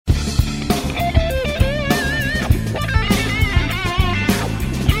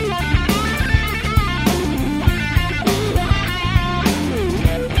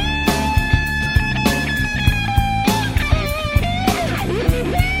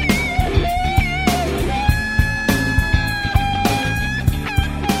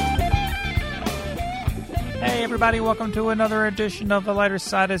everybody. Welcome to another edition of The Lighter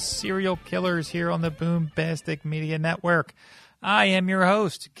Side of Serial Killers here on the Boombastic Media Network. I am your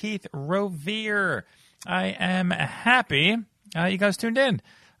host, Keith Rovere. I am happy you guys tuned in.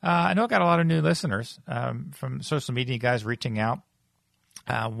 I know I got a lot of new listeners from social media, guys reaching out,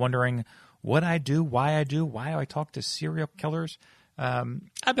 wondering what I do, why I talk to serial killers.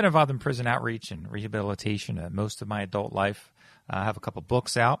 I've been involved in prison outreach and rehabilitation most of my adult life. I have a couple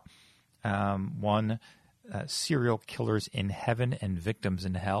books out. One, Serial Killers in Heaven and Victims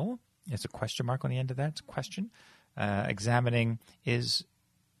in Hell. It's a question mark on the end of that. It's a question. Examining, is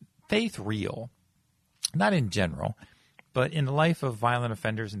faith real? Not in general, but in the life of violent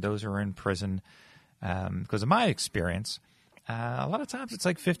offenders and those who are in prison. Because of my experience, a lot of times it's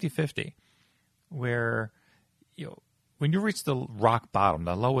like 50-50, where when you reach the rock bottom,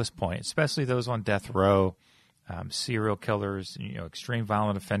 the lowest point, especially those on death row, serial killers, extreme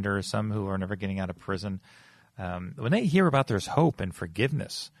violent offenders, some who are never getting out of prison, when they hear about there's hope and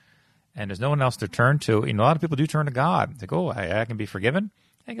forgiveness, and there's no one else to turn to, a lot of people do turn to God. They go, I can be forgiven.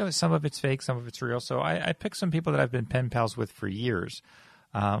 I go, some of it's fake, some of it's real. So I picked some people that I've been pen pals with for years,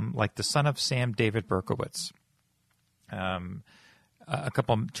 like the son of Sam David Berkowitz, a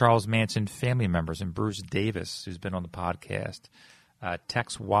couple of Charles Manson family members, and Bruce Davis, who's been on the podcast,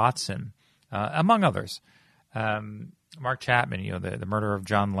 Tex Watson, among others. Mark Chapman, the murderer of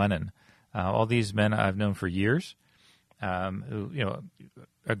John Lennon. All these men I've known for years, who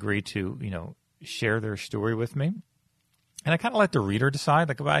agreed to share their story with me, and I kind of let the reader decide.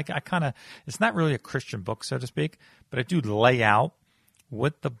 Like I kind of, it's not really a Christian book, so to speak, but I do lay out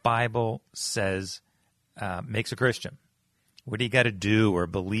what the Bible says makes a Christian. What do you got to do or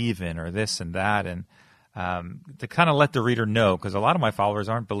believe in or this and that, and to kind of let the reader know, because a lot of my followers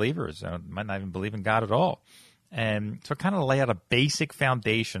aren't believers, might not even believe in God at all. And so kind of lay out a basic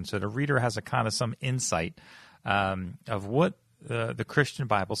foundation so the reader has a kind of some insight of what the Christian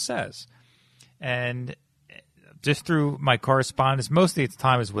Bible says. And just through my correspondence, mostly at the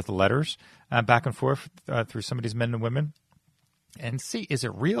time is with letters back and forth through some of these men and women. And see, is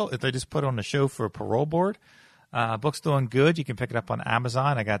it real? If they just put on a show for a parole board? Book's doing good. You can pick it up on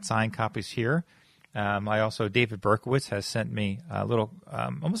Amazon. I got signed copies here. David Berkowitz has sent me a little,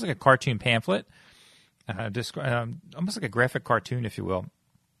 almost like a cartoon pamphlet, almost like a graphic cartoon, if you will,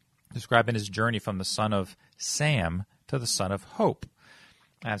 describing his journey from the son of Sam to the son of Hope.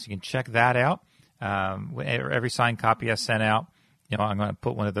 So you can check that out. Every signed copy I sent out, I'm going to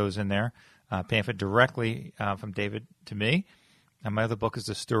put one of those in there, pamphlet directly from David to me. And my other book is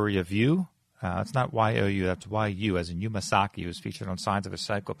The Story of You. It's not Y-O-U, that's Y-U, as in Yu Masaki, who's featured on Signs of a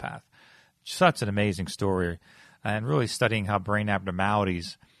Psychopath. Such an amazing story, and really studying how brain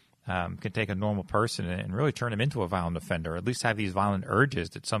abnormalities can take a normal person and really turn them into a violent offender, or at least have these violent urges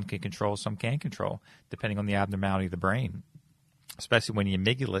that some can control, some can't control, depending on the abnormality of the brain, especially when the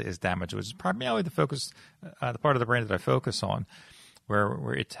amygdala is damaged, which is primarily the focus, the part of the brain that I focus on,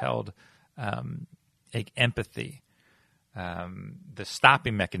 where it's held like empathy. The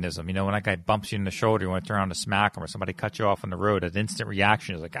stopping mechanism, when that guy bumps you in the shoulder, you want to turn around to smack him, or somebody cuts you off on the road, an instant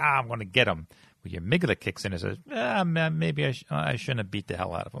reaction is like, I'm going to get him. Well, your amygdala kicks in and says, man, maybe I shouldn't have beat the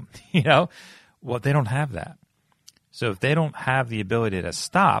hell out of him. Well, they don't have that. So if they don't have the ability to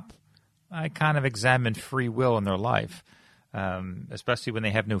stop, I kind of examine free will in their life, especially when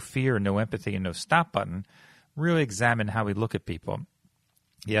they have no fear, no empathy, and no stop button. Really examine how we look at people.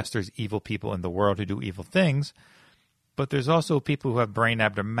 Yes, there's evil people in the world who do evil things, but there's also people who have brain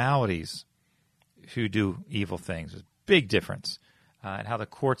abnormalities who do evil things. There's a big difference. And how the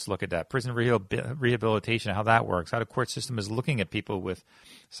courts look at that. Prison rehabilitation, how that works. How the court system is looking at people with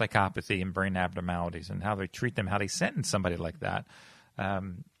psychopathy and brain abnormalities, and how they treat them, how they sentence somebody like that.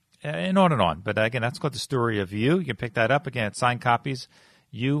 And on and on. But again, that's called The Story of You. You can pick that up. Again, it's signed copies.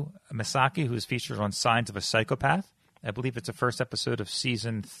 Yu Masaki, who is featured on Signs of a Psychopath. I believe it's the first episode of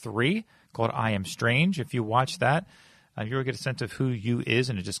Season 3 called I Am Strange. If you watch that, you really get a sense of who Yu is,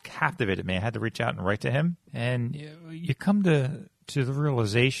 and it just captivated me. I had to reach out and write to him. And you come to the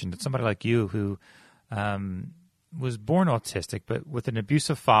realization that somebody like you, who was born autistic, but with an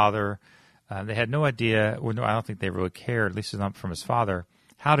abusive father, they had no idea, or no, I don't think they really cared, at least not from his father,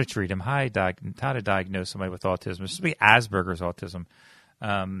 how to treat him, how to diagnose somebody with autism, especially Asperger's autism,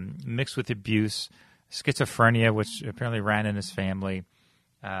 mixed with abuse, schizophrenia, which apparently ran in his family,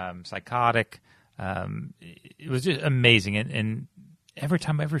 psychotic. It was just amazing. And every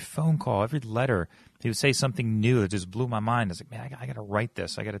time, every phone call, every letter, he would say something new that just blew my mind. I was like, man, I got to write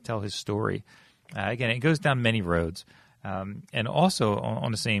this. I got to tell his story. Again, it goes down many roads. And also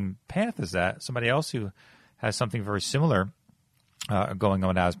on the same path as that, somebody else who has something very similar going on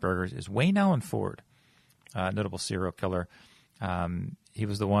with Asperger's is Wayne Allen Ford. notable serial killer. He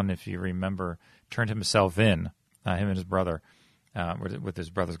was the one, if you remember, turned himself in, him and his brother, with his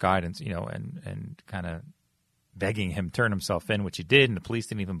brother's guidance, and kind of begging him to turn himself in, which he did, and the police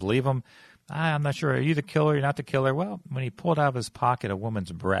didn't even believe him. I'm not sure. Are you the killer? You're not the killer? Well, when he pulled out of his pocket a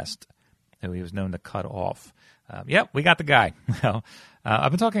woman's breast, who he was known to cut off. Yep, we got the guy.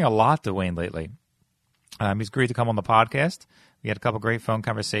 I've been talking a lot to Wayne lately. He's agreed to come on the podcast. We had a couple great phone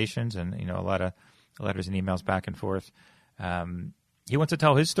conversations and, a lot of letters and emails back and forth. He wants to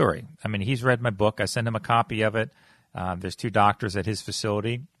tell his story. I mean, he's read my book. I sent him a copy of it. There's two doctors at his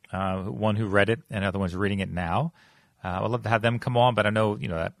facility, one who read it and the other one's reading it now. I'd love to have them come on, but I know,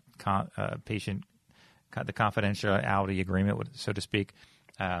 that patient, the confidentiality agreement, so to speak.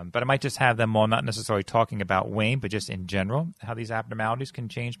 But I might just have them on, not necessarily talking about Wayne, but just in general, how these abnormalities can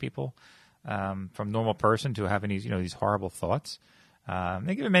change people from normal person to having these horrible thoughts.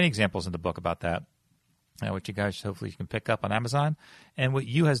 They give many examples in the book about that, which you guys hopefully you can pick up on Amazon. And what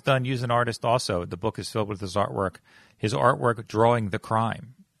you has done, You's an artist also. The book is filled with his artwork drawing the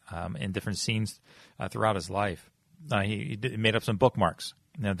crime in different scenes throughout his life. He made up some bookmarks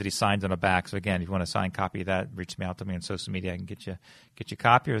that he signed on the back. So again, if you want a signed copy of that, reach me out to me on social media. I can get you a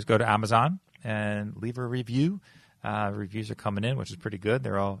copy, or just go to Amazon and leave a review. Reviews are coming in, which is pretty good.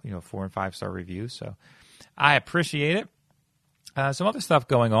 They're all 4 and 5 star reviews. So I appreciate it. Some other stuff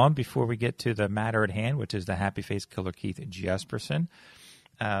going on before we get to the matter at hand, which is the happy face killer Keith Jesperson,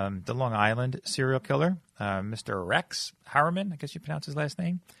 the Long Island serial killer, Mr. Rex Heuermann. I guess you pronounce his last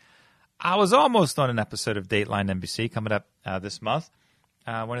name. I was almost on an episode of Dateline NBC coming up this month.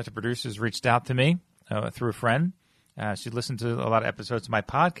 One of the producers reached out to me through a friend. She listened to a lot of episodes of my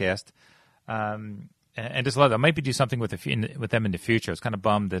podcast, and just loved it. I might do something with them in the future. I was kind of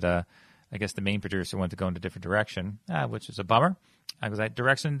bummed that I guess the main producer wanted to go in a different direction, which is a bummer because that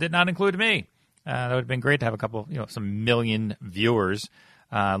direction did not include me. That would have been great to have a couple, some million viewers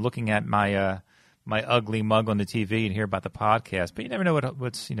looking at my ugly mug on the TV and hear about the podcast. But you never know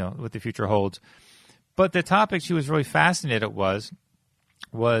what the future holds. But the topic she was really fascinated was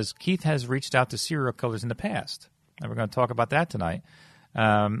Keith has reached out to serial killers in the past. And we're going to talk about that tonight.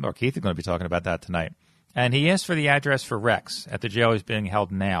 Or Keith is going to be talking about that tonight. And he asked for the address for Rex at the jail he's being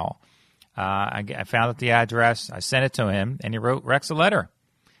held now. I found out the address. I sent it to him, and he wrote Rex a letter.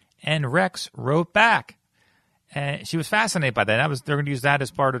 And Rex wrote back. And she was fascinated by that. They're going to use that as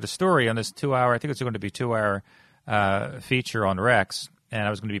part of the story on this 2-hour, I think it's going to be 2-hour feature on Rex. And I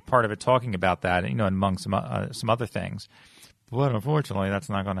was going to be part of it talking about that, among some other things. But unfortunately, that's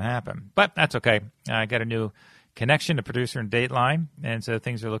not going to happen. But that's okay. I got a new connection, a producer in Dateline, and so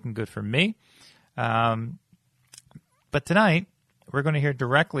things are looking good for me. But tonight, we're going to hear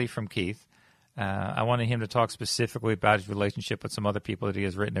directly from Keith. I wanted him to talk specifically about his relationship with some other people that he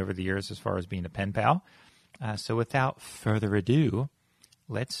has written over the years as far as being a pen pal. So without further ado,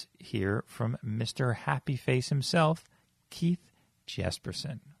 let's hear from Mr. Happy Face himself, Keith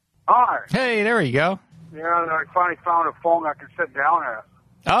Jesperson. Hi. Hey, there you go. Yeah, I finally found a phone I can sit down at.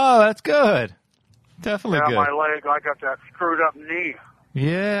 Oh, that's good. Definitely good. My leg, I got that screwed up knee.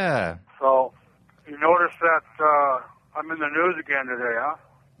 Yeah. So, you notice that I'm in the news again today, huh?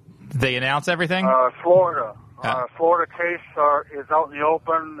 Did they announce everything? Florida. Florida case is out in the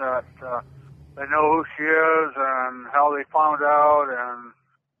open. That they know who she is and how they found out, and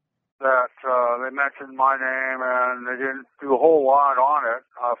that they mentioned my name, and they didn't do a whole lot on it,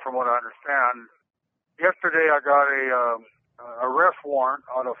 from what I understand. Yesterday, I got a arrest warrant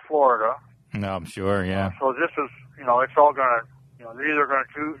out of Florida. No, I'm sure, yeah. So this is, it's all going to, they're either going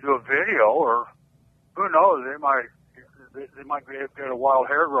to do a video, or who knows, they might get a wild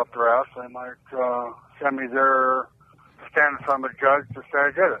hair up their ass. They might send me there, stand in front of a judge to say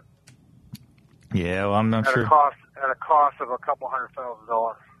I did it. Yeah, well, I'm not sure. At a cost of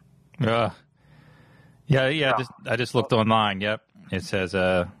 $200,000. Yeah. I just looked online. Yep, it says,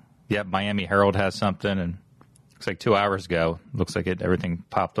 Miami Herald has something, and looks like 2 hours ago. Looks like everything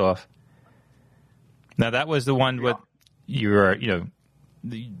popped off. Now that was the one with your,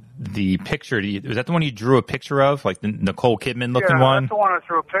 the picture. Was that the one you drew a picture of, like the Nicole Kidman looking one? Yeah, that's the one I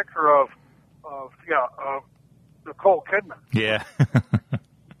drew a picture of Nicole Kidman. Yeah.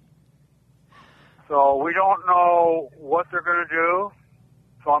 So we don't know what they're going to do.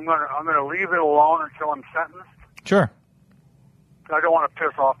 So I'm gonna leave it alone until I'm sentenced. Sure. I don't want to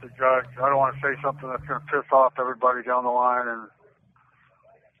piss off the judge. I don't want to say something that's going to piss off everybody down the line. And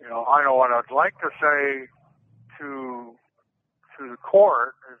I know what I'd like to say to the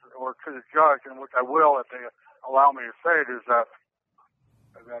court or to the judge, and which I will if they allow me to say it, is that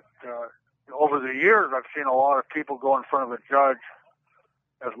over the years I've seen a lot of people go in front of a judge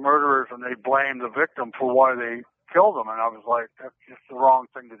as murderers, and they blame the victim for why they killed them. And I was like, that's just the wrong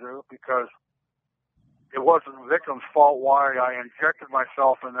thing to do, because it wasn't the victim's fault why I injected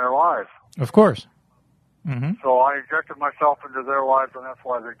myself in their lives. Of course. Mm-hmm. So I injected myself into their lives, and that's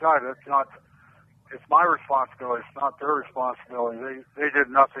why they died. It's my responsibility. It's not their responsibility. They did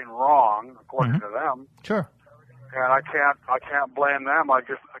nothing wrong, according to them. Sure. And I can't blame them. I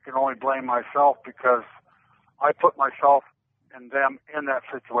can only blame myself, because I put myself and them in that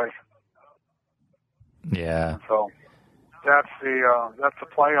situation. Yeah. And so that's the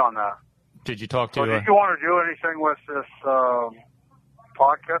play on that. Did you talk to? So did you want to do anything with this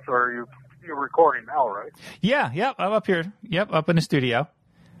podcast, or are you're recording now, right? Yeah. Yep. I'm up here. Yep. Up in the studio.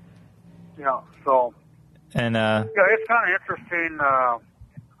 Yeah. So. And yeah, it's kind of interesting.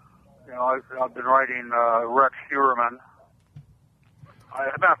 I've been writing Rex Heuermann. I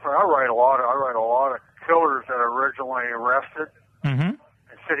write a lot of killers that are originally arrested and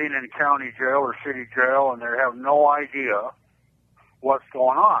sitting in county jail or city jail, and they have no idea what's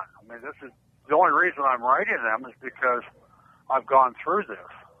going on. I mean, this is the only reason I'm writing them is because I've gone through this.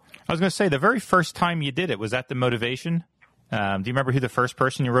 I was going to say, the very first time you did it, was that the motivation? Do you remember who the first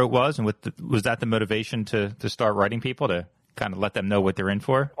person you wrote was, and was that the motivation to start writing people, to kind of let them know what they're in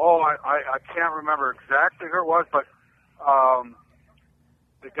for? Oh, I can't remember exactly who it was, but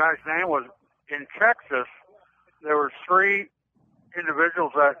the guy's name was, in Texas, there were 3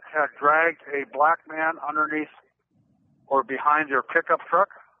 individuals that had dragged a black man underneath or behind their pickup truck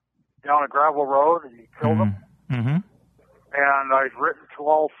down a gravel road, and he killed them. Mm-hmm. And I've written to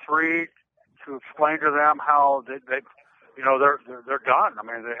all 3 to explain to them how they're done. I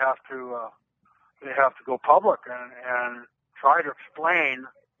mean, they have to go public and try to explain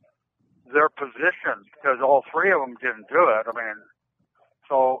their position, because all 3 of them didn't do it. I mean,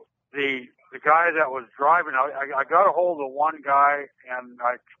 so the guy that was driving, I got a hold of one guy, and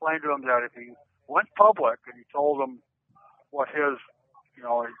I explained to him that if he went public and he told them what his,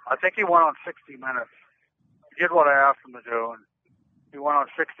 I think he went on 60 Minutes. He did what I asked him to do, and he went on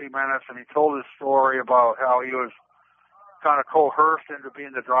 60 Minutes, and he told his story about how he was kind of coerced into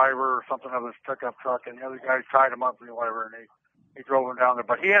being the driver or something of his pickup truck, and the other guy tied him up or whatever, and he drove him down there.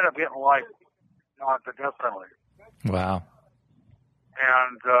 But he ended up getting life, not the death penalty. Wow.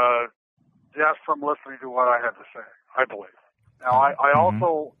 And that's from listening to what I had to say, I believe. Now, I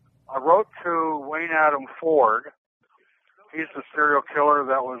also wrote to Wayne Adam Ford. He's the serial killer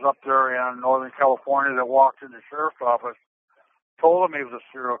that was up there in Northern California that walked in the sheriff's office, told him he was a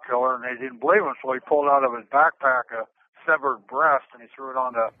serial killer, and they didn't believe him, so he pulled out of his backpack a severed breast, and he threw it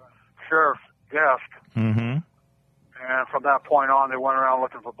on the sheriff's desk. Mm-hmm. And from that point on, they went around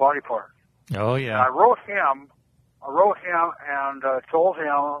looking for body parts. Oh, yeah. And I wrote him and told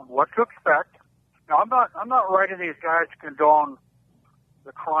him what to expect. Now, I'm not writing these guys to condone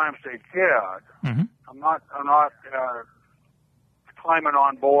the crimes they did. Mm-hmm. I'm not climbing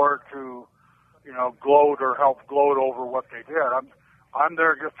on board to, gloat or help gloat over what they did. I'm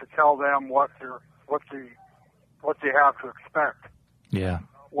there just to tell them what they have to expect. Yeah.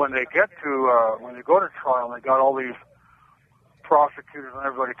 When they go to trial, and they got all these prosecutors and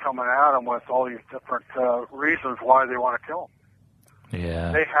everybody coming at them with all these different reasons why they want to kill them.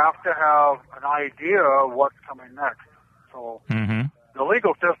 Yeah. They have to have an idea of what's coming next. So the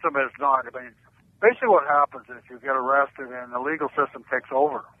legal system is not. I mean, basically what happens is you get arrested and the legal system takes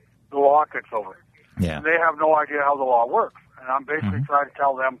over. The law takes over. Yeah. And they have no idea how the law works. And I'm basically trying to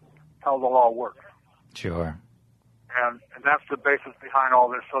tell them how the law works. Sure. And that's the basis behind all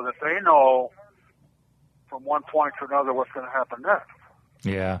this, so that they know from one point to another what's going to happen next.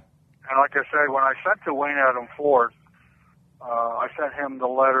 Yeah. And like I said, when I sent to Wayne Adam Ford, I sent him the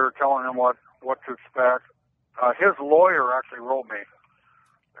letter telling him what to expect. His lawyer actually wrote me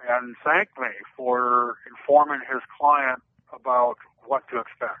and thanked me for informing his client about what to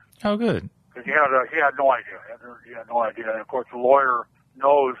expect. Oh, good. Because he had no idea. He had no idea. And of course, the lawyer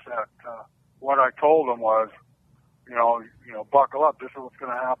knows that what I told him was, buckle up. This is what's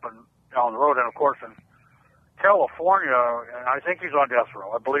going to happen down the road. And of course, in California, and I think he's on death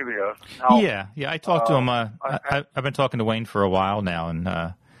row. I believe he is. Now, yeah. I talked to him. I've been talking to Wayne for a while now, and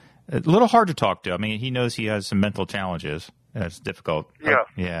a little hard to talk to. I mean, he knows he has some mental challenges. It's difficult. Yeah.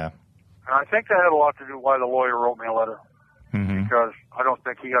 Yeah. And I think that had a lot to do why the lawyer wrote me a letter. Because I don't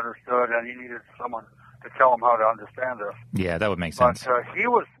think he understood, and he needed someone to tell him how to understand this. Yeah, that would make sense. But he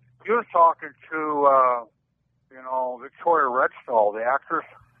was talking to Victoria Redstall, the actress,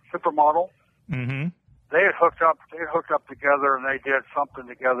 supermodel. Mm-hmm. They had hooked up together, and they did something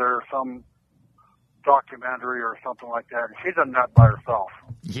together, some documentary or something like that. And she done that by herself.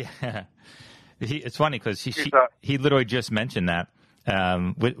 Yeah, it's funny because he literally just mentioned that.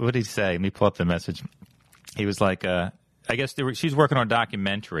 What did he say? Let me pull up the message. He was like, I guess she's working on a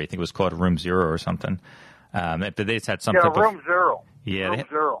documentary. I think it was called Room Zero or something. But they just had something. Yeah, Room Zero. Yeah, Room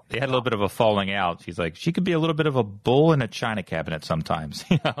Zero. They had a little bit of a falling out. She's like, she could be a little bit of a bull in a china cabinet sometimes.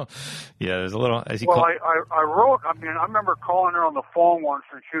 You know? Yeah, there's a little. I wrote. I mean, I remember calling her on the phone once,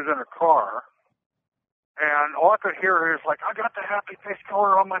 and she was in a car, and all I could hear her is like, "I got the happy face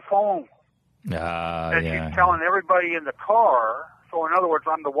color on my phone." And she's telling everybody in the car. So in other words,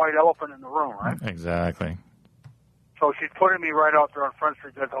 I'm the white elephant in the room, right? Exactly. So she's putting me right out there on Front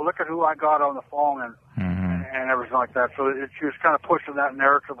Street. Says, "Oh, look at who I got on the phone," and everything like that. So she was kind of pushing that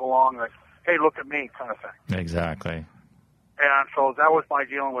narrative along, like, "Hey, look at me," kind of thing. Exactly. And so that was my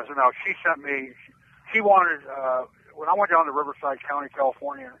dealing with her. Now she sent me. She wanted when I went down to Riverside County,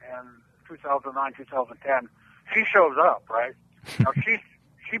 California, in 2009, 2010. She shows up, right? Now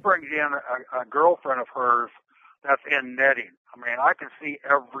she brings in a girlfriend of hers that's in netting. I mean, I can see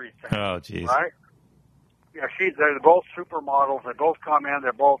everything. Oh, geez. Right? Yeah, they're both supermodels. They both come in.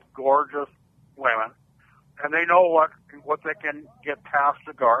 They're both gorgeous women, and they know what they can get past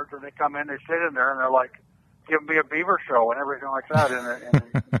the guards. And they come in, they sit in there, and they're like, "Give me a beaver show" and everything like that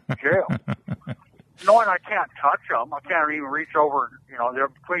in jail. Knowing I can't touch them, I can't even reach over. You know, they're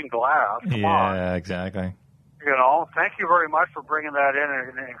between glass. Come on. Yeah, exactly. You know, thank you very much for bringing that in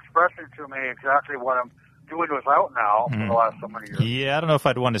and expressing to me exactly what I'm doing without now for the last so many years. Yeah, I don't know if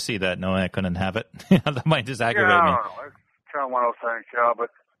I'd want to see that knowing I couldn't have it. That might just aggravate me. I don't know. It's kind of one of those things, yeah.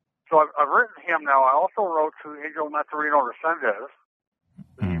 But, so I've written him now. I also wrote to Angel Maturino Resendez,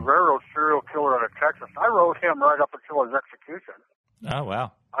 the railroad serial killer out of Texas. I wrote him right up until his execution. Oh,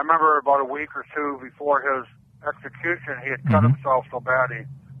 wow. I remember about a week or two before his execution, he had cut himself so bad they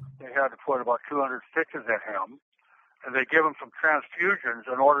had to put about 200 stitches in him. And they give him some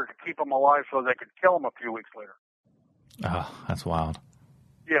transfusions in order to keep him alive so they could kill him a few weeks later. Oh, that's wild.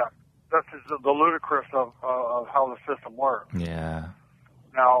 Yeah, that's the ludicrous of how the system works. Yeah.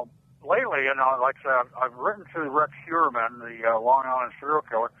 Now, lately, like I said, I've written to Rex Heuermann, the Long Island serial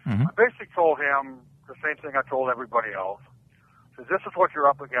killer. I basically told him the same thing I told everybody else. So this is what you're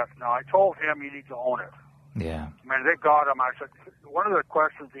up against. Now, I told him you need to own it. Yeah. I mean, they got him. I said, one of the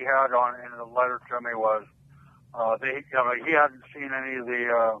questions he had in the letter to me was, he hadn't seen any of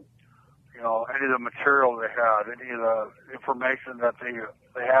the, any of the material they had, any of the information that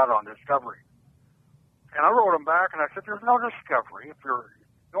they had on discovery. And I wrote him back and I said, "There's no discovery. If you're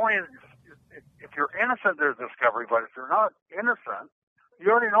innocent, there's discovery. But if you're not innocent,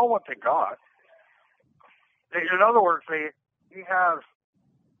 you already know what they got." In other words, he has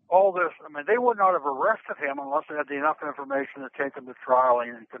all this. I mean, they would not have arrested him unless they had enough information to take him to trial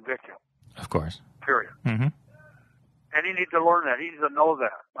and convict him. Of course. Period. Mm-hmm. And he needs to learn that. He needs to know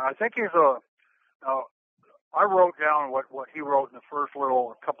that. I think I wrote down what he wrote in the first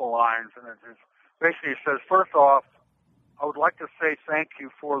little couple lines, and basically he says, "First off, I would like to say thank you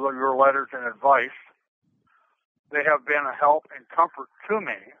for your letters and advice. They have been a help and comfort to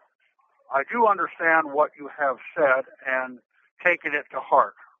me. I do understand what you have said and taken it to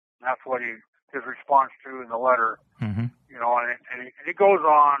heart." That's what his response to in the letter. Mm-hmm. And he goes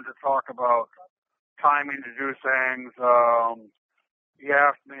on to talk about timing to do things. He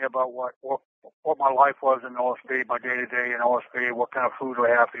asked me about what my life was in OSB, my day-to-day in OSB, what kind of food do I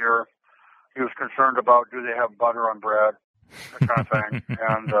have here. He was concerned about, do they have butter on bread, that kind of thing.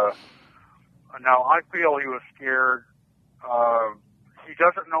 And now I feel he was scared. He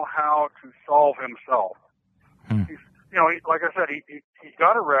doesn't know how to solve himself. He's, like I said, he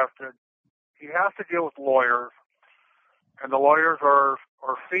got arrested. He has to deal with lawyers, and the lawyers are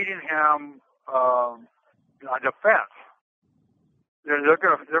feeding him a defense. They're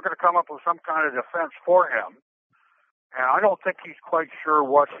going to come up with some kind of defense for him, and I don't think he's quite sure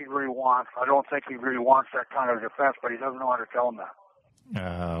what he really wants. I don't think he really wants that kind of defense, but he doesn't know how to tell him that.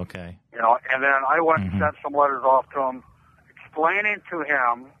 Okay. And then I went and sent some letters off to him, explaining to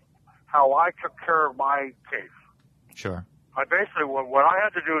him how I took care of my case. Sure. I basically what I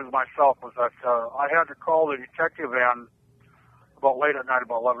had to do myself was that I had to call the detective in about late at night,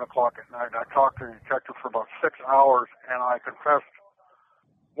 about 11 o'clock at night. I talked to the detective for about 6 hours, and I confessed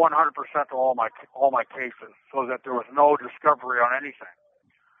 100% to all my cases, so that there was no discovery on anything.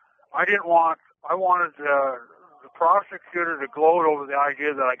 I wanted the prosecutor to gloat over the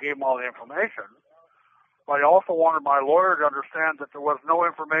idea that I gave him all the information, but I also wanted my lawyer to understand that there was no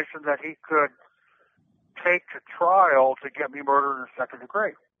information that he could take to trial to get me murdered in the second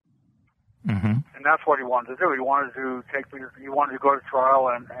degree. Mm-hmm. And that's what he wanted to do. He wanted to go to trial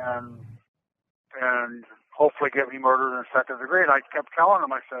and hopefully get me murdered in the second degree. And I kept telling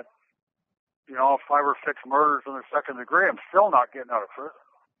him, I said, 5 or 6 murders in the second degree, I'm still not getting out of prison.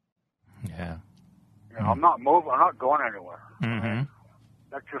 Yeah. I'm not moving. I'm not going anywhere. Mm-hmm.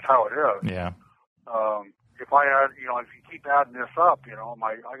 That's just how it is. Yeah. If I add, if you keep adding this up,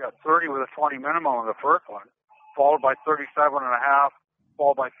 I got 30 with a 20 minimum on the first one, followed by 37 and a half,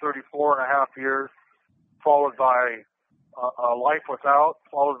 followed by 34 and a half years, followed by a life without,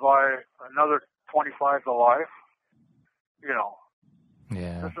 followed by another 25 to life.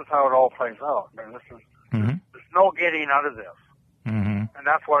 Yeah. This is how it all plays out. There's no getting out of this. Mm-hmm. And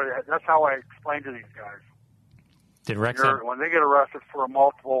that's how I explain to these guys. Did Rex when they get arrested for a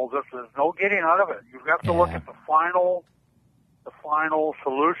multiple, there's no getting out of it. You've got to look at the final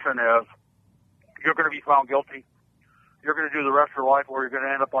solution is you're going to be found guilty. You're going to do the rest of your life, or you're going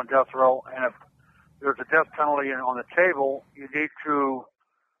to end up on death row. And if there's a death penalty on the table, you need to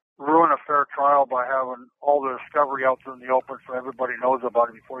ruin a fair trial by having all the discovery out there in the open so everybody knows about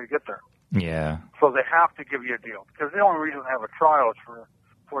it before you get there. Yeah. So they have to give you a deal, because the only reason to have a trial is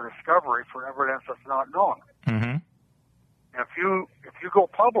for discovery, for evidence that's not known. Mm-hmm. If you go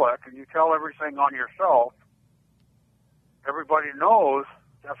public and you tell everything on yourself, everybody knows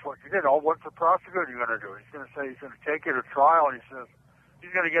that's what you did. What's the prosecutor going to do? He's going to say he's going to take you to trial, and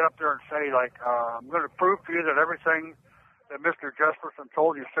he's going to get up there and say, I'm going to prove to you that everything that Mr. Jesperson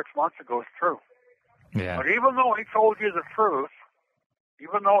told you 6 months ago is true. Yeah. But even though he told you the truth,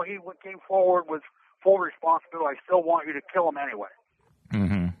 even though he came forward with full responsibility, I still want you to kill him anyway.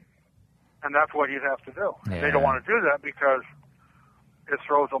 Mm-hmm. And that's what you'd have to do. Yeah. They don't want to do that because it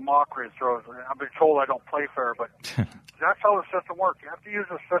throws a mockery. I've been told I don't play fair, but that's how the system works. You have to use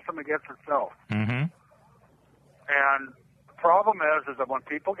the system against itself. Mm-hmm. And the problem is that when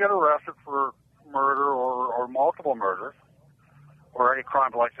people get arrested for murder or multiple murders or any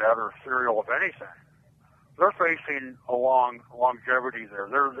crime like that or serial of anything, they're facing a longevity there.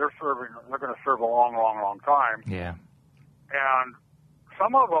 They're going to serve a long time. Yeah. And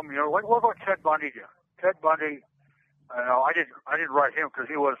some of them, like what about Ted Bundy did? Ted Bundy, I didn't write him because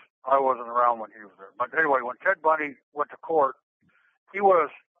I wasn't around when he was there. But anyway, when Ted Bundy went to court, he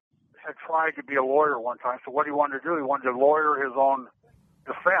had tried to be a lawyer one time. So what he wanted to do, he wanted to lawyer his own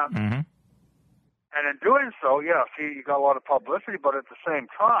defense. Mm-hmm. And in doing so, yes, he got a lot of publicity, but at the same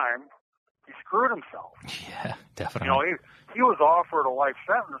time, he screwed himself. Yeah, definitely. He was offered a life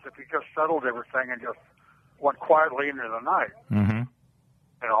sentence if he just settled everything and just went quietly into the night. Mm-hmm.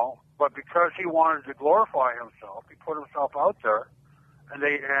 But because he wanted to glorify himself, he put himself out there, and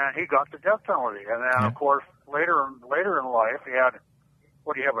he got the death penalty. And then, of course, later in life, he had,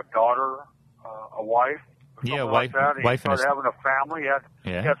 he have, a daughter, a wife? Yeah, wife. Like that. He started having a family.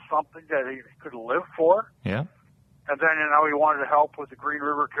 He had something that he could live for. Yeah. And then, he wanted to help with the Green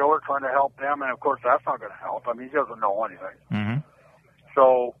River Killer, trying to help them. And, of course, that's not going to help. I mean, he doesn't know anything. Mm-hmm.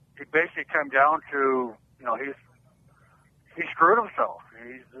 So it basically came down to, he screwed himself.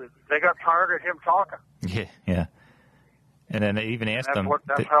 They got tired of him talking. Yeah. And then they even asked him.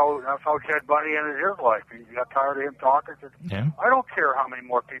 That's how Ted Bundy ended his life. He got tired of him talking. Said, I don't care how many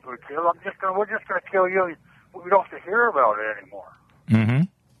more people we kill. We're just going to kill you. We don't have to hear about it anymore. Mm-hmm.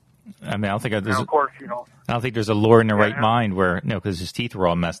 I mean, I don't think there's. Of course, I don't think there's a lawyer in the right mind where because his teeth were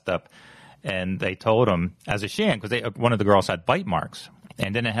all messed up, and they told him as a sham because one of the girls had bite marks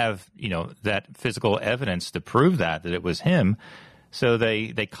and didn't have that physical evidence to prove that it was him, so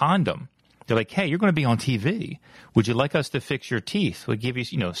they conned him. They're like, hey, you're going to be on TV. Would you like us to fix your teeth? We'll give you,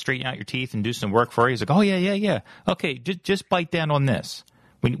 straighten out your teeth and do some work for you. He's like, oh, yeah. Okay, just bite down on this.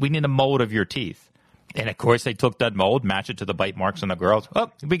 We need a mold of your teeth. And, of course, they took that mold, matched it to the bite marks on the girls. Oh,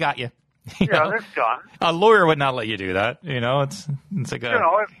 we got you. It's done. A lawyer would not let you do that. It's like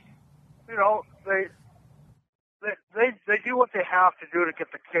a... They do what they have to do to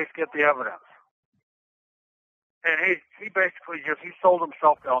get the case, get the evidence. And he basically he sold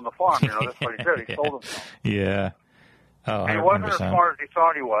himself down the farm. That's what he did. He sold himself. Yeah. Oh, and he wasn't as smart as he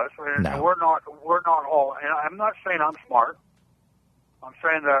thought he was. And we're not all. And I'm not saying I'm smart. I'm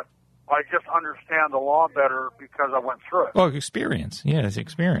saying that I just understand the law better because I went through it. Oh, experience. Yeah, it's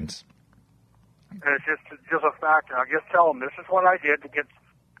experience. And it's just a fact. And I just tell them this is what I did to get.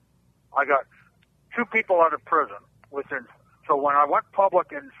 I got 2 people out of prison within. So when I went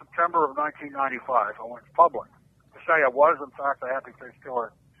public in September of 1995, I went public. Say I was, in fact, a happy-faced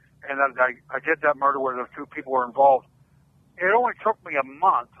killer, and then I did that murder where those 2 people were involved. It only took me a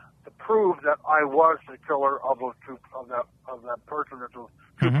month to prove that I was the killer of those of that person that those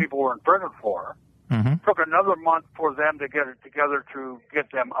 2 people were in prison for. Mm-hmm. It took another month for them to get it together to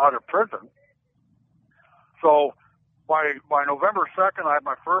get them out of prison. So by November 2nd, I had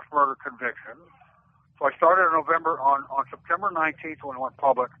my first murder conviction. So I started on September 19th when I went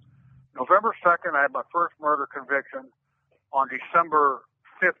public. November 2nd, I had my first murder conviction. On December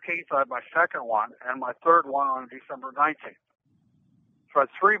 15th, I had my second one, and my third one on December 19th. So I had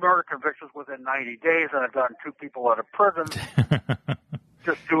 3 murder convictions within 90 days, and I've gotten 2 people out of prison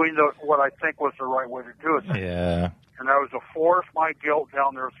just doing what I think was the right way to do it. Yeah. And that was to force my guilt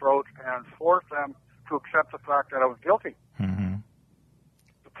down their throats and force them to accept the fact that I was guilty. Mm-hmm.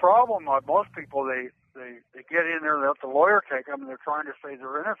 The problem with most people, they get in there, they let the lawyer take them, and they're trying to say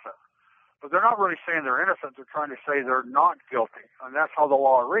they're innocent. But they're not really saying they're innocent. They're trying to say they're not guilty. And that's how the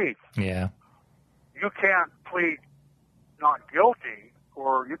law reads. Yeah. You can't plead not guilty,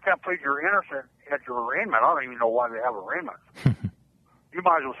 or you can't plead you're innocent at your arraignment. I don't even know why they have arraignments. You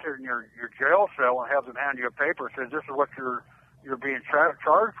might as well sit in your jail cell and have them hand you a paper that says this is what you're being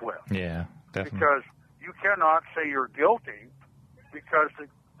charged with. Yeah, definitely. Because you cannot say you're guilty because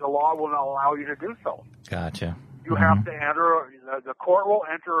the law will not allow you to do so. Gotcha. You have to enter, the court will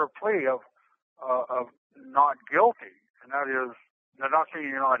enter a plea of not guilty. And that is, they're not saying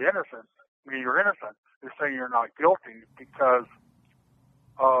you're not innocent. I mean, you're innocent. They're saying you're not guilty because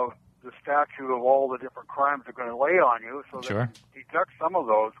of the statute of all the different crimes they're going to lay on you. So they can deduct some of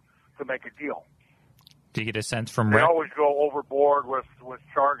those to make a deal. Do you get a sense from They always go overboard with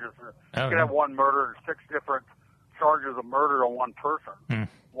charges. You can have one murder and 6 different charges of murder on one person.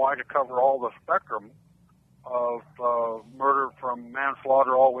 Why? To cover all the spectrum of murder from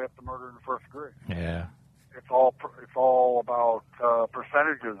manslaughter all the way up to murder in the first degree. Yeah. It's all about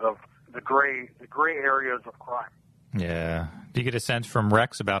percentages of the gray areas of crime. Yeah. Do you get a sense from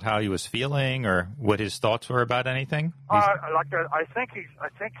Rex about how he was feeling or what his thoughts were about anything? I think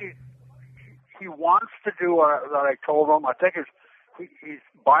he wants to do what I told him. I think he's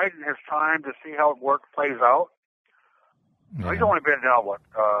biding his time to see how it plays out. Yeah. He's only been down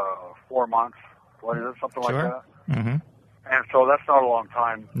 4 months. What is it? Something like that. Mm-hmm. And so that's not a long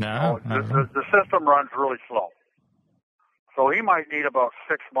time. No. The system runs really slow. So he might need about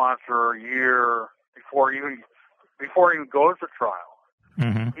 6 months or a year before he even goes to trial.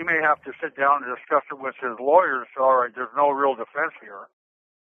 Mm-hmm. He may have to sit down and discuss it with his lawyers. All right, there's no real defense here.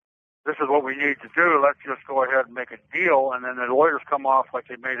 This is what we need to do. Let's just go ahead and make a deal. And then the lawyers come off like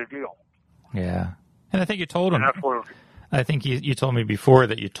they made a deal. Yeah. And I think you told him. And that's what I think you told me before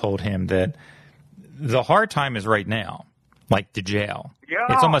that you told him that the hard time is right now, like the jail. Yeah.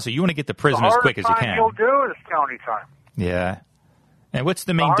 It's almost you want to get to prison as quick as you can. The hardest time you'll do is county time. Yeah. And what's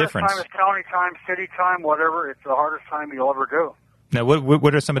the main difference? The hardest time is county time, city time, whatever. It's the hardest time you'll ever do. Now,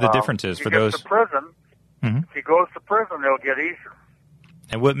 what are some of the differences for those? If he goes to prison, if he goes to prison, it'll get easier.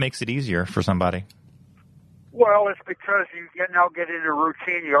 And what makes it easier for somebody? Well, it's because you now get into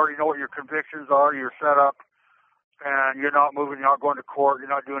routine. You already know what your convictions are. You're set up, and you're not moving. You're not going to court. You're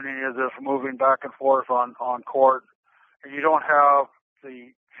not doing any of this moving back and forth on court. And you don't have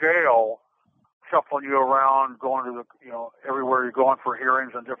the jail shuffling you around, going to everywhere you're going for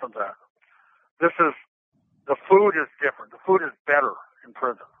hearings and different things. The food is different. The food is better in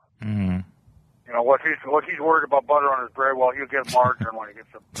prison. Mm-hmm. You know, what he's worried about butter on his bread, well, he'll get margarine when he gets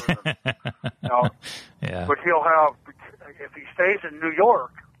to prison. Yeah. But he'll have, if he stays in New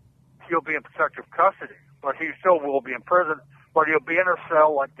York, he'll be in protective custody. But he still will be in prison, but he'll be in a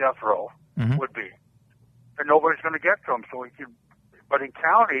cell like death row would be. And nobody's going to get to him, so he can. But in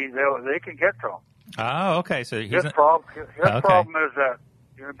county, they can get to him. Oh, okay. So his problem is that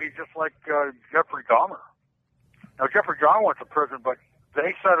it'd be just like Jeffrey Dahmer. Now, Jeffrey Dahmer went to prison, but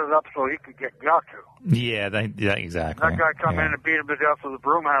they set it up so he could get got to. Yeah, exactly. That guy come in and beat him to death with a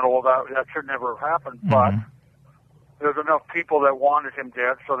broom handle. That should never have happened. But there's enough people that wanted him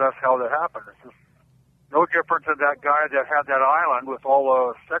dead, so that's how that happened. It's just no different than that guy that had that island with all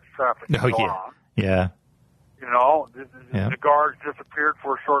the sex trafficking going on. Yeah. You know, the guards disappeared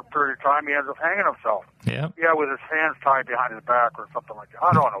for a short period of time. He ends up hanging himself. Yeah. Yeah, with his hands tied behind his back or something like that.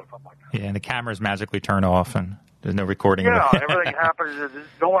 I don't know, something like that. Yeah, and the cameras magically turn off and there's no recording of it. Yeah, everything happens. happens.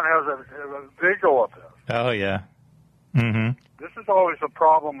 No one has a visual of this. Oh, yeah. Mm-hmm. This is always a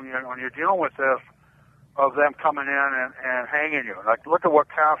problem when you're dealing with this, of them coming in and hanging you. Like, look at what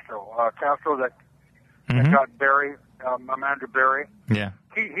Castro that got buried, Amanda Berry. Yeah.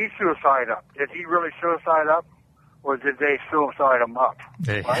 He suicide up. Did he really suicide up, or did they suicide him up?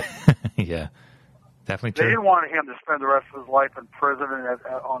 Right? Yeah, definitely true. They didn't want him to spend the rest of his life in prison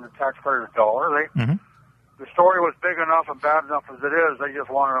on the taxpayer's dollar. The story was big enough and bad enough as it is. They just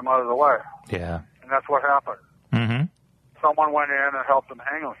wanted him out of the way. Yeah. And that's what happened. Mm-hmm. Someone went in and helped him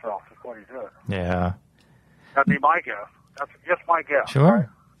hang himself. That's what he did. Yeah. That'd be my guess. That's just my guess. Sure. Right?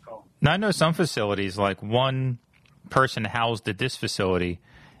 So. Now, I know some facilities, like one person housed at this facility,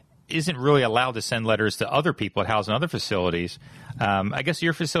 isn't really allowed to send letters to other people at house and other facilities. I guess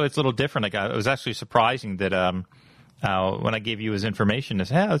your facility is a little different. Like, it was actually surprising that when I gave you his information, I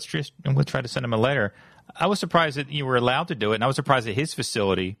said, we'll try to send him a letter. I was surprised that you were allowed to do it, and I was surprised that his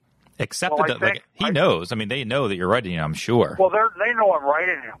facility accepted that. Like, he knows. I mean, they know that you're writing him, I'm sure. Well, they know I'm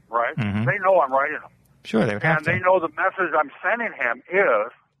writing him, right? Mm-hmm. They know I'm writing him. Sure, they would have to. And they know the message I'm sending him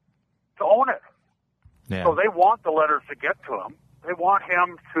is to own it. Yeah. So they want the letters to get to him. They want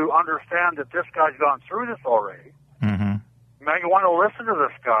him to understand that this guy's gone through this already. Mm-hmm. Now you want to listen to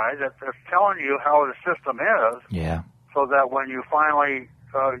this guy that's telling you how the system is. Yeah. So that when you finally,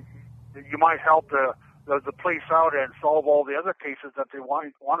 you might help the police out and solve all the other cases that they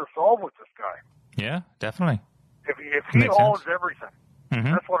want to solve with this guy. Yeah, definitely. If he owns everything,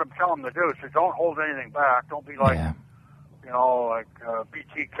 mm-hmm. that's what I'm telling him to do. So don't hold anything back. Don't be like, like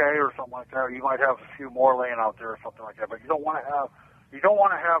BTK or something like that. You might have a few more laying out there or something like that, but you don't want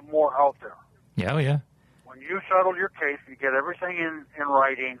to have more out there. Yeah, yeah. When you settle your case, you get everything in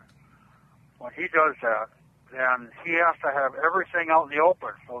writing. When he does that, then he has to have everything out in the open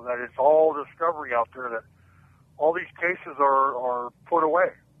so that it's all discovery out there, that all these cases are put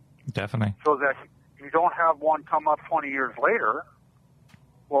away. Definitely. So that you don't have one come up 20 years later.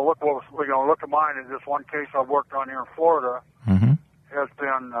 Well, look at mine. In this one case I worked on here in Florida, mm-hmm. has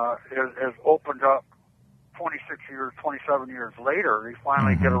been has opened up 27 years later. They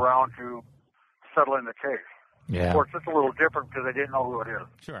finally mm-hmm. get around to settling the case. Yeah. Of course, it's a little different because they didn't know who it is.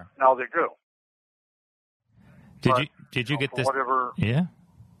 Sure. Now they do. Did you get this? Whatever. Yeah.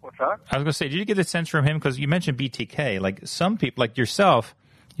 What's that? I was going to say, did you get the sense from him? Because you mentioned BTK. Like, some people, like yourself,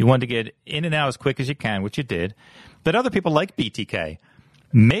 you wanted to get in and out as quick as you can, which you did. But other people, like BTK,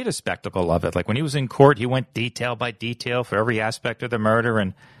 made a spectacle of it. Like, when he was in court, he went detail by detail for every aspect of the murder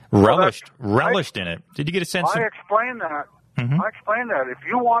and relished in it. Did you get a sense? I explained that. Mm-hmm. I explained that. If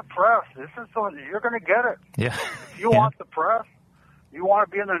you want press, this is something you're going to get it. Yeah. If you want the press, you want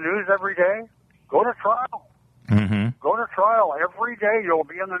to be in the news every day, go to trial. Mm-hmm. Go to trial every day. You'll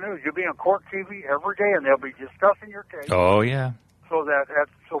be in the news. You'll be on court TV every day, and they'll be discussing your case. Oh, yeah. So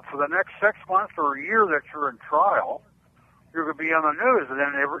for the next 6 months or a year that you're in trial, you're going to be on the news. And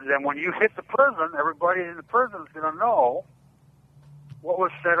then when you hit the prison, everybody in the prison is going to know what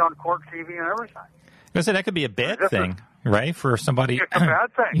was said on court TV and everything. I said that could be a bad thing, right? For somebody. It's a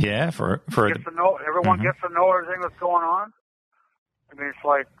bad thing. Yeah, for gets to know, everyone mm-hmm. gets to know everything that's going on. I mean, it's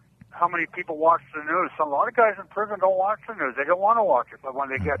like, how many people watch the news? A lot of guys in prison don't watch the news. They don't want to watch it. But when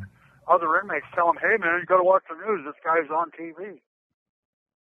they get other inmates tell them, hey, man, you got to watch the news. This guy's on TV.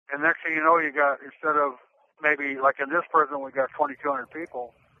 And next thing you know, you got, instead of maybe, like in this prison, we got 2,200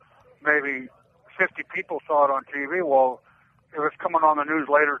 people, maybe 50 people saw it on TV. Well, if it's coming on the news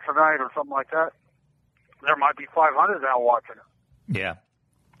later tonight or something like that, there might be 500 now watching it. Yeah,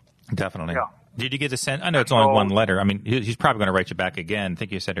 definitely. Yeah. Did you get the sense? I know it's only one letter. I mean, he's probably going to write you back again. I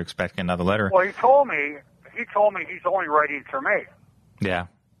think you said you're expecting another letter. Well, he told me he's only writing to me. Yeah.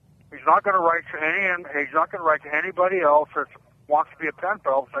 He's not going to write to he's not going to write to anybody else that wants to be a pen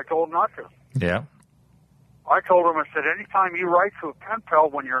pal. I told him not to. Yeah. I told him, I said, anytime you write to a pen pal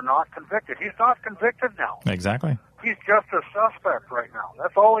when you're not convicted, he's not convicted now. Exactly. He's just a suspect right now.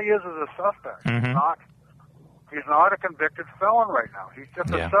 That's all he is a suspect. Mm-hmm. He's not a convicted felon right now. He's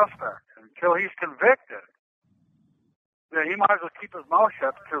just a suspect. Until he's convicted, then he might as well keep his mouth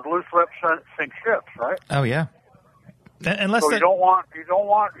shut because loose lips sink ships, right? Oh yeah. Unless so you don't want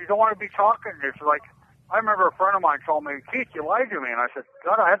to be talking. It's like, I remember a friend of mine told me, Keith, you lied to me, and I said,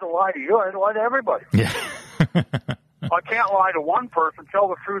 God, I had to lie to you. I had to lie to everybody. Yeah. I can't lie to one person, tell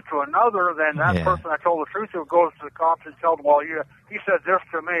the truth to another. Then that person I told the truth to goes to the cops and tells them, well, he said this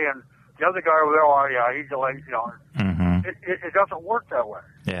to me, and the other guy over there, oh yeah, he's like, Mm-hmm. It doesn't work that way.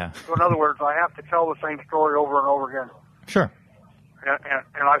 Yeah. So in other words, I have to tell the same story over and over again. Sure.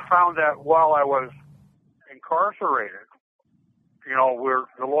 And I found that while I was incarcerated, where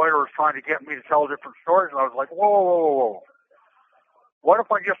the lawyer was trying to get me to tell different stories, and I was like, whoa. What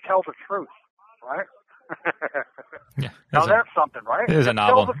if I just tell the truth, right? Yeah. Now that's something, right? It is a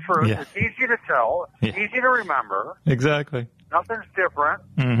novel. Tell the truth. Yeah. It's easy to tell. It's easy to remember. Exactly. Nothing's different.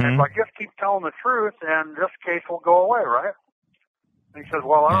 Mm-hmm. And if I just keep telling the truth, then this case will go away, right? And he says,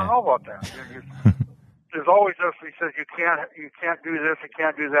 well, I don't know about that. There's always this. He says, you can't do this, you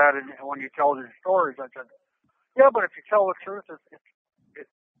can't do that, and when you tell these stories, I said, yeah, but if you tell the truth, it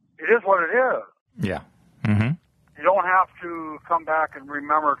is what it is. Yeah. Mm-hmm. You don't have to come back and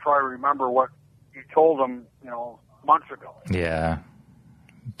try to remember what you told them, months ago. Yeah.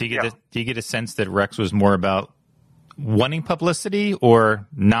 Do you get a sense that Rex was more about wanting publicity or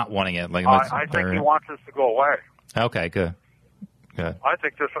not wanting it? Like, I think he wants us to go away. Okay, good. Good. I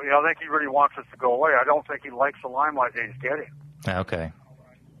think I think he really wants this to go away. I don't think he likes the limelight that he's getting. Okay.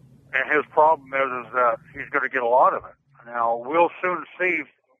 And his problem is that he's going to get a lot of it. Now, we'll soon see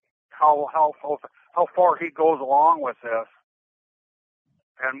how far he goes along with this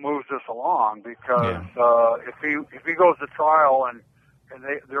and moves this along, because if he goes to trial and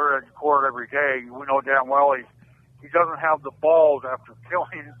they're in court every day, we know damn well he doesn't have the balls after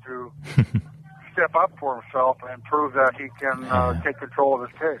killing to step up for himself and prove that he can take control of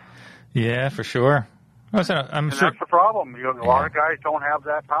his case. Yeah, for sure. Well, so I'm and sure that's the problem. A lot of guys don't have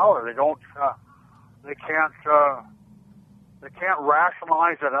that power. They don't. They can't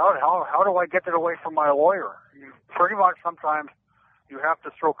rationalize it out. How do I get it away from my lawyer? You pretty much sometimes you have to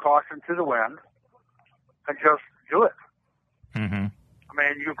throw caution to the wind and just do it. Mm-hmm. I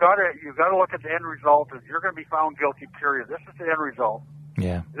mean, you've got to look at the end result. If you're going to be found guilty, period. This is the end result.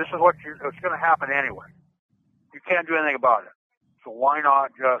 Yeah. This is it's going to happen anyway. You can't do anything about it. So why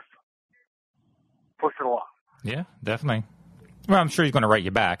not just push it along? Yeah, definitely. Well, I'm sure he's going to write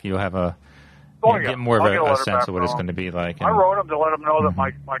you back. You'll have get more of a sense of what it's going to be like. I wrote him to let him know that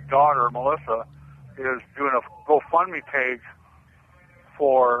my daughter, Melissa, is doing a GoFundMe page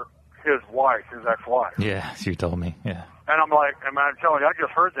for his wife, his ex-wife. Yeah, you told me. Yeah. And I'm like, I'm telling you, I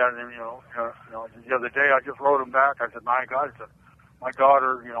just heard that, and the other day I just wrote him back. I said, my God, my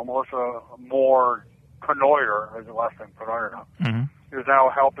daughter, Melissa Moore Penoyer, is the last name, Penoyer now, is now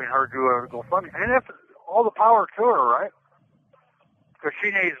helping her do a GoFundMe, and that's all the power to her, right? Because she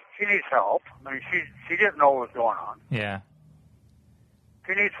needs help. I mean, she didn't know what was going on. Yeah.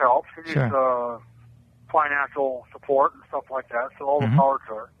 She needs help. She needs financial support and stuff like that. So all the power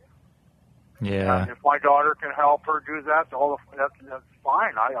to her. Yeah. And if my daughter can help her do that, that's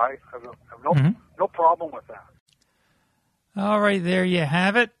fine. I have no problem with that. All right, there you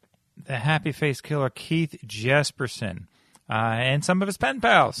have it. The happy face killer Keith Jesperson and some of his pen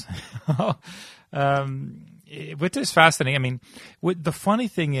pals. Which is fascinating. I mean, the funny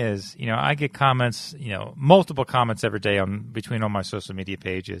thing is, I get comments, multiple comments every day between all my social media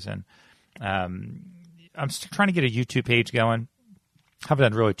pages, and I'm trying to get a YouTube page going.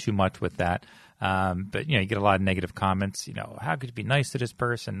 Haven't done really too much with that, but you get a lot of negative comments. How could you be nice to this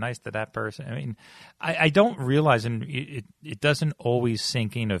person, nice to that person? I mean, I don't realize, and it doesn't always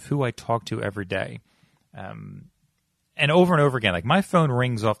sink in of who I talk to every day, and over again. Like, my phone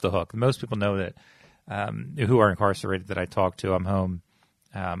rings off the hook. Most people know that. Who are incarcerated that I talk to. I'm home,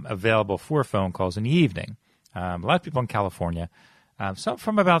 available for phone calls in the evening. A lot of people in California. So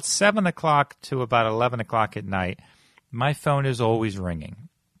from about 7 o'clock to about 11 o'clock at night, my phone is always ringing.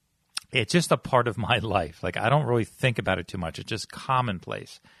 It's just a part of my life. Like, I don't really think about it too much. It's just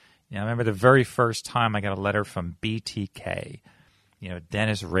commonplace. I remember the very first time I got a letter from BTK,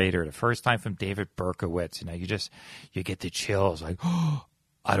 Dennis Rader, the first time from David Berkowitz. You get the chills, like, oh,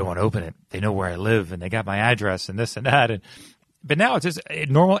 I don't want to open it. They know where I live, and they got my address and this and that. But now it's just a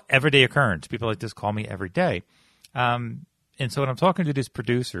normal, everyday occurrence. People like this call me every day. And so when I'm talking to these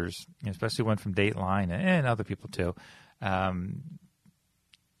producers, especially one from Dateline and other people too,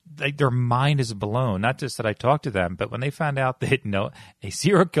 their mind is blown. Not just that I talk to them, but when they found out that a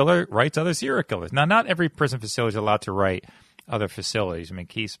serial killer writes other serial killers. Now, not every prison facility is allowed to write other facilities. I mean,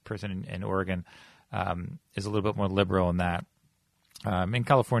 Keith's prison in Oregon is a little bit more liberal in that. In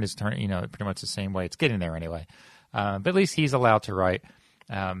California, it's pretty much the same way. It's getting there anyway. But at least he's allowed to write.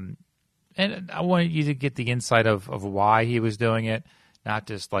 And I wanted you to get the insight of why he was doing it, not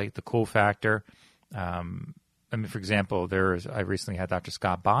just like the cool factor. I mean, for example, I recently had Dr.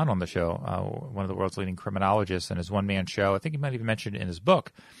 Scott Bond on the show, one of the world's leading criminologists, and his one-man show. I think he might even mention it in his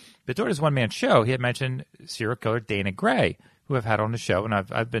book. But during his one-man show, he had mentioned serial killer Dana Gray, who I've had on the show, and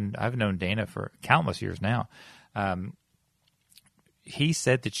I've known Dana for countless years now. He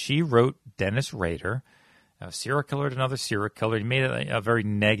said that she wrote Dennis Rader, a serial killer to another serial killer. He made it a very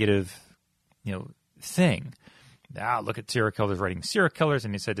negative, thing. Look at serial killers writing serial killers.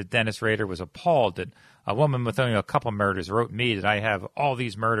 And he said that Dennis Rader was appalled that a woman with only a couple murders wrote me that I have all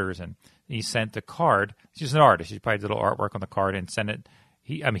these murders. And he sent the card. She's an artist. She probably did a little artwork on the card and sent it.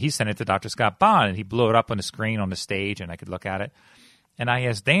 He sent it to Dr. Scott Bond, and he blew it up on the screen on the stage, and I could look at it. And I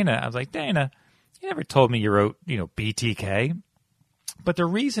asked Dana, I was like, Dana, you never told me you wrote, BTK. But the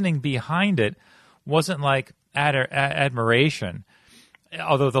reasoning behind it wasn't like admiration,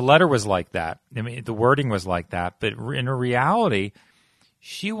 although the letter was like that. I mean, the wording was like that. But in reality,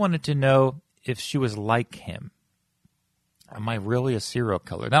 she wanted to know if she was like him. Am I really a serial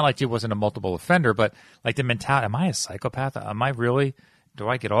killer? Not like she wasn't a multiple offender, but like the mentality, am I a psychopath? Am I really? Do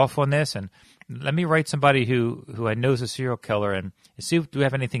I get off on this? And let me write somebody who I know is a serial killer and see if do we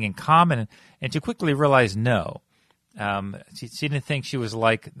have anything in common. And to quickly realize no. She didn't think she was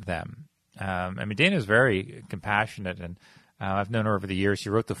like them. Dana is very compassionate, and I've known her over the years. She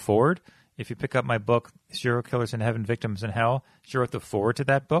wrote the foreword. If you pick up my book, Serial Killers in Heaven, Victims in Hell, she wrote the foreword to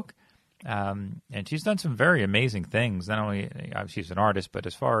that book. And she's done some very amazing things. Not only she's an artist, but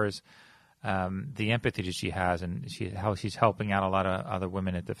as far as the empathy that she has, and how she's helping out a lot of other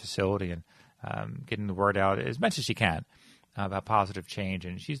women at the facility, and getting the word out as much as she can about positive change.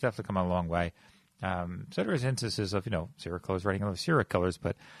 And she's definitely come a long way. So there is instances of, serial killers writing about serial killers,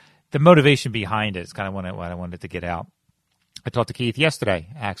 but the motivation behind it is kind of what I wanted to get out. I talked to Keith yesterday,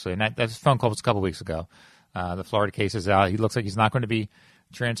 actually, and that phone call was a couple weeks ago. The Florida case is out. He looks like he's not going to be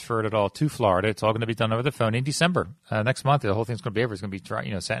transferred at all to Florida. It's all going to be done over the phone in December. Next month, the whole thing's going to be over. He's going to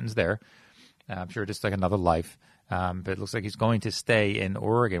be sentenced there. I'm sure just like another life. But it looks like he's going to stay in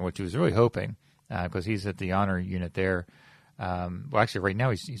Oregon, which he was really hoping, because he's at the honor unit there. Actually, right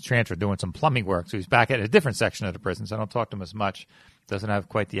now he's transferred doing some plumbing work, so he's back at a different section of the prison, so I don't talk to him as much. Doesn't have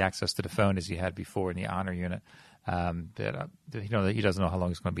quite the access to the phone as he had before in the honor unit. But he doesn't know how long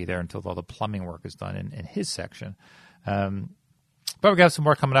he's going to be there until all the plumbing work is done in his section. But we got some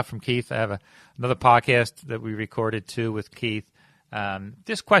more coming up from Keith. I have another podcast that we recorded too with Keith.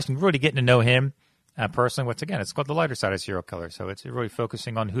 This question, really getting to know him personally. It's called The Lighter Side of Serial Killer. So it's really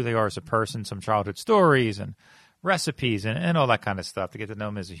focusing on who they are as a person, some childhood stories and recipes and all that kind of stuff to get to know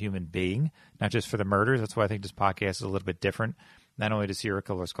him as a human being, not just for the murders. That's why I think this podcast is a little bit different. Not only does Serial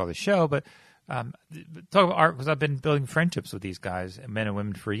Killers call the show, but talk about art, because I've been building friendships with these guys, men and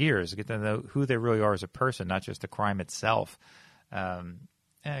women, for years, to get to know who they really are as a person, not just the crime itself. And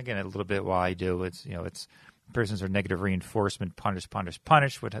again, a little bit why I do. It's persons are negative reinforcement, punish,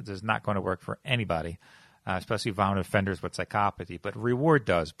 which is not going to work for anybody, especially violent offenders with psychopathy. But reward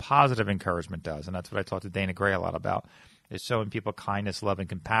does. Positive encouragement does. And that's what I talked to Dana Gray a lot about, is showing people kindness, love, and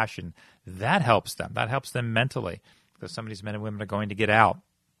compassion. That helps them. That helps them mentally, because some of these men and women are going to get out.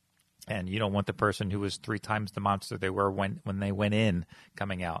 And you don't want the person who was 3 times the monster they were when they went in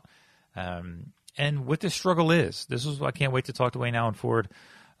coming out. And what this struggle is, I can't wait to talk to Wayne Allen Ford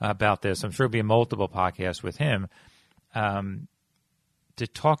about this. I'm sure there'll be multiple podcasts with him to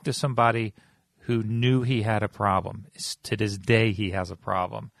talk to somebody who knew he had a problem. To this day, he has a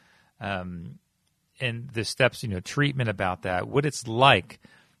problem. And the steps, treatment about that, what it's like,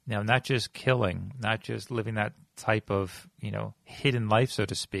 not just killing, not just living that type of, hidden life, so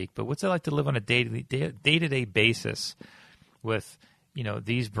to speak, but what's it like to live on a day-to-day basis with,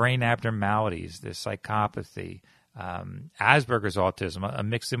 these brain abnormalities, this psychopathy, Asperger's autism,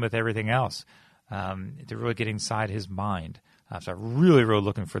 mixed in with everything else, to really get inside his mind. So I'm really, really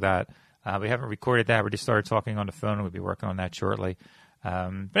looking for that. We haven't recorded that. We just started talking on the phone, and we'll be working on that shortly.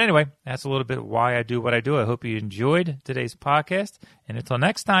 But anyway, that's a little bit why I do what I do. I hope you enjoyed today's podcast. And until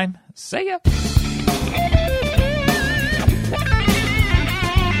next time, see ya.